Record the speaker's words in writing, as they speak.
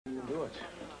What?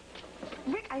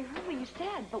 Rick, I heard what you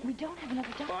said, but we don't have another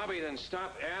doctor. Bobby, then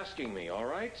stop asking me, all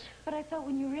right? But I thought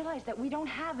when you realized that we don't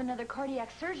have another cardiac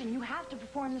surgeon, you have to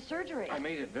perform the surgery. I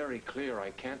made it very clear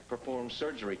I can't perform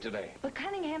surgery today. But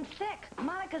Cunningham's sick.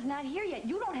 Monica's not here yet.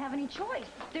 You don't have any choice.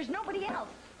 There's nobody else.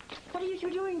 What are you two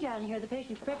doing down here? The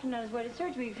patient's prepping on his way to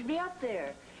surgery. You should be up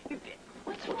there.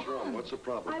 What's wrong? What's the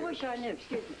problem? I wish I knew.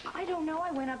 Excuse me. I don't know.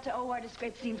 I went up to OR to...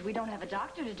 It seems we don't have a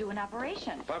doctor to do an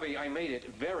operation. Bobby, I made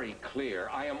it very clear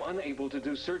I am unable to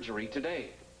do surgery today.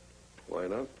 Why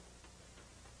not?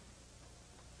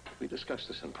 We discuss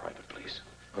this in private, please.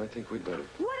 I think we'd better.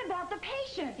 What about the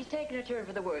patient? He's taking a turn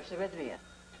for the worse, arrhythmia.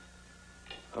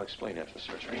 I'll explain after the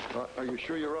surgery. Are you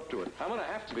sure you're up to it? I'm going to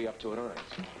have to be up to it, all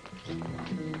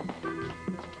right.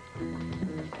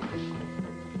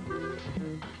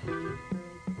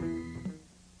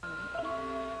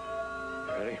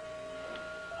 Ready?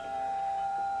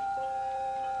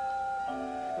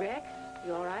 Rick,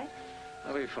 you all right?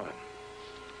 I'll be fine.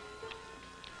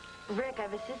 Rick,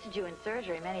 I've assisted you in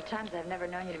surgery many times. I've never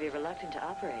known you to be reluctant to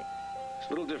operate. It's a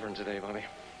little different today, Bobby. Is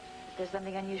there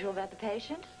something unusual about the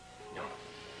patient? No.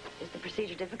 Is the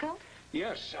procedure difficult?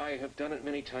 Yes, I have done it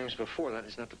many times before. That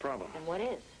is not the problem. And what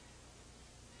is?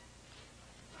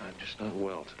 I'm just not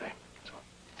well today. That's all.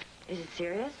 Is it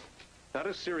serious? Not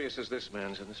as serious as this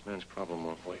man's, and this man's problem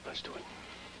won't wait. Let's do it.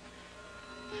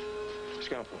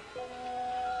 Scalpel.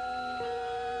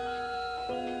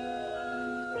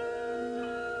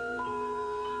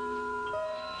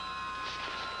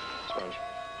 Sponge.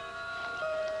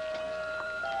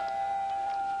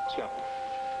 Scalpel.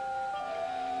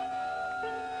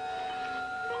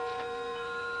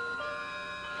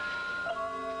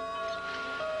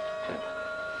 Clamp.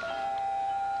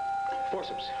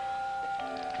 Forceps.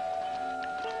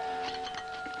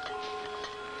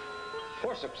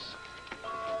 Forceps.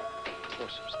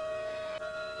 Forceps.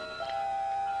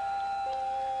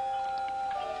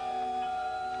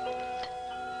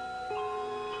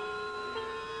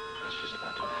 That's just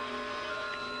about it.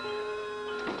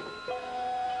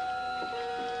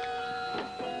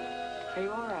 Are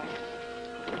you all right?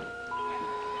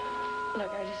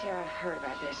 Look, I just heard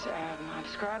about this. I'm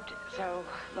scrubbed, so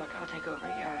look, I'll take over.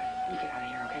 You get out of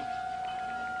here, okay?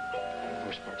 The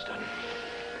worst part's done.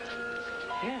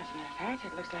 Yeah, as a matter of fact,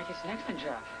 it looks like it's an excellent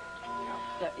job.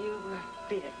 Look, you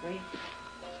beat it, will you?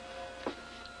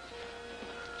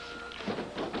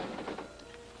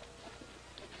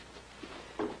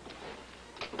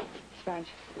 Sponge.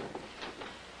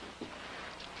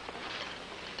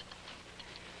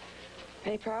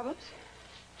 Any problems?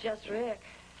 Just Rick.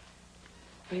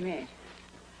 What do you mean?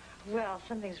 Well,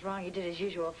 something's wrong. He did his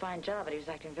usual fine job, but he was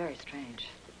acting very strange.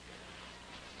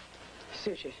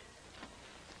 Sutures.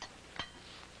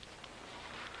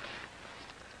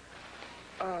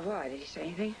 Why? Did he say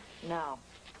anything? No.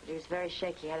 But he was very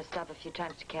shaky. He had to stop a few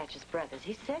times to catch his breath. Is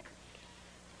he sick?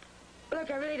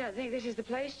 Look, I really don't think this is the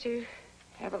place to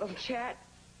have a little chat.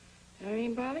 You know what I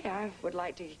mean, Bobby? I would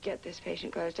like to get this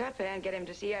patient closed up and get him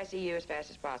to CICU as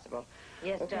fast as possible.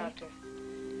 Yes, Okay. doctor.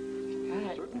 Go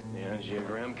ahead. The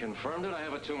angiogram confirmed it. I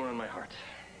have a tumor in my heart.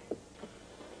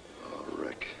 Oh,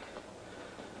 Rick.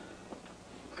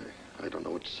 I don't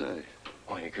know what to say.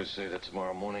 Well, you could say that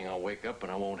tomorrow morning I'll wake up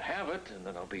and I won't have it, and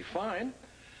then I'll be fine.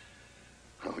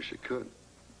 I wish I could.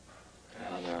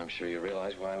 Well, now I'm sure you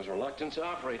realize why I was reluctant to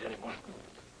operate anymore.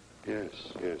 Yes,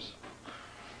 yes.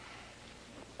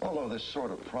 Although this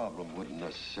sort of problem wouldn't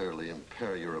necessarily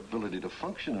impair your ability to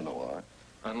function in OR.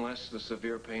 Unless the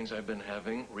severe pains I've been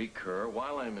having recur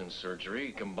while I'm in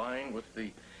surgery, combined with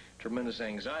the tremendous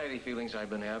anxiety feelings I've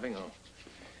been having. Oh,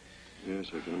 Yes,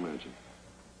 I can imagine.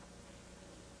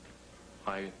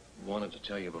 I wanted to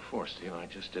tell you before, Steve. I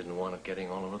just didn't want it getting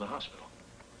all over the hospital.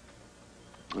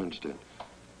 I understand.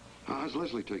 How's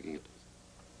Lesley taking it?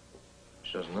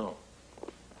 She doesn't know.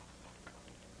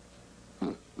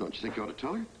 Huh. Don't you think you ought to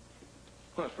tell her?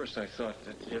 Well, at first I thought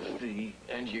that if the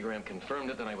angiogram confirmed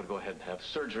it, then I would go ahead and have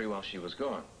surgery while she was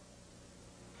gone.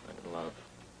 I did a lot of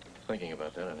thinking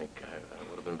about that. I think it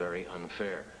would have been very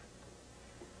unfair.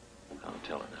 I'll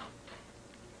tell her now.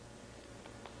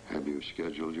 Have you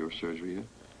scheduled your surgery yet?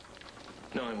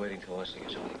 No, I'm waiting till Lesley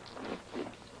gets home.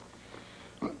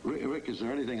 Rick, is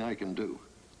there anything I can do?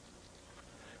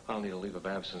 I'll need a leave of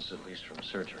absence, at least from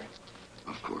surgery.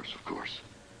 Of course, of course.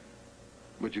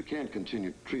 But you can't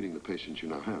continue treating the patients you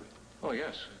now have. Oh,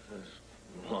 yes,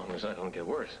 as long as I don't get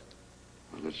worse.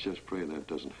 Well, let's just pray that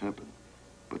doesn't happen.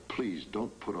 But please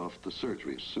don't put off the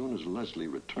surgery. As soon as Lesley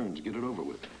returns, get it over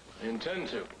with. I intend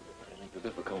to. I think the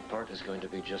difficult part is going to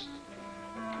be just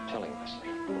telling Lesley.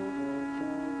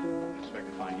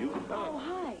 Expect to find you. Oh,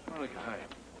 hi. Monica, hi.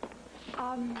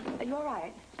 Are you all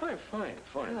right? I'm fine,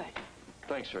 fine. Good.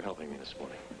 Thanks for helping me this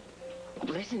morning.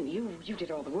 Listen, you did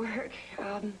all the work.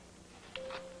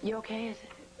 You okay? Is it?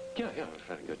 Yeah, I've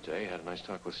had a good day. Had a nice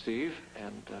talk with Steve,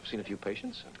 and I've seen a few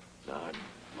patients, and now I'm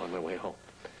on my way home.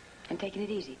 And taking it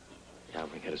easy? Yeah, I'm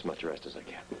going to get as much rest as I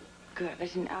can. Good.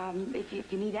 Listen,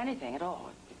 if you need anything at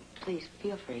all, please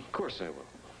feel free. Of course I will.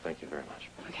 Thank you very much.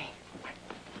 Okay.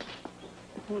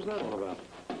 What was that all about?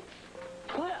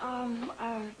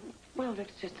 Well, well,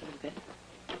 Vic's just a little bit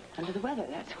under the weather,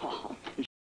 that's all. You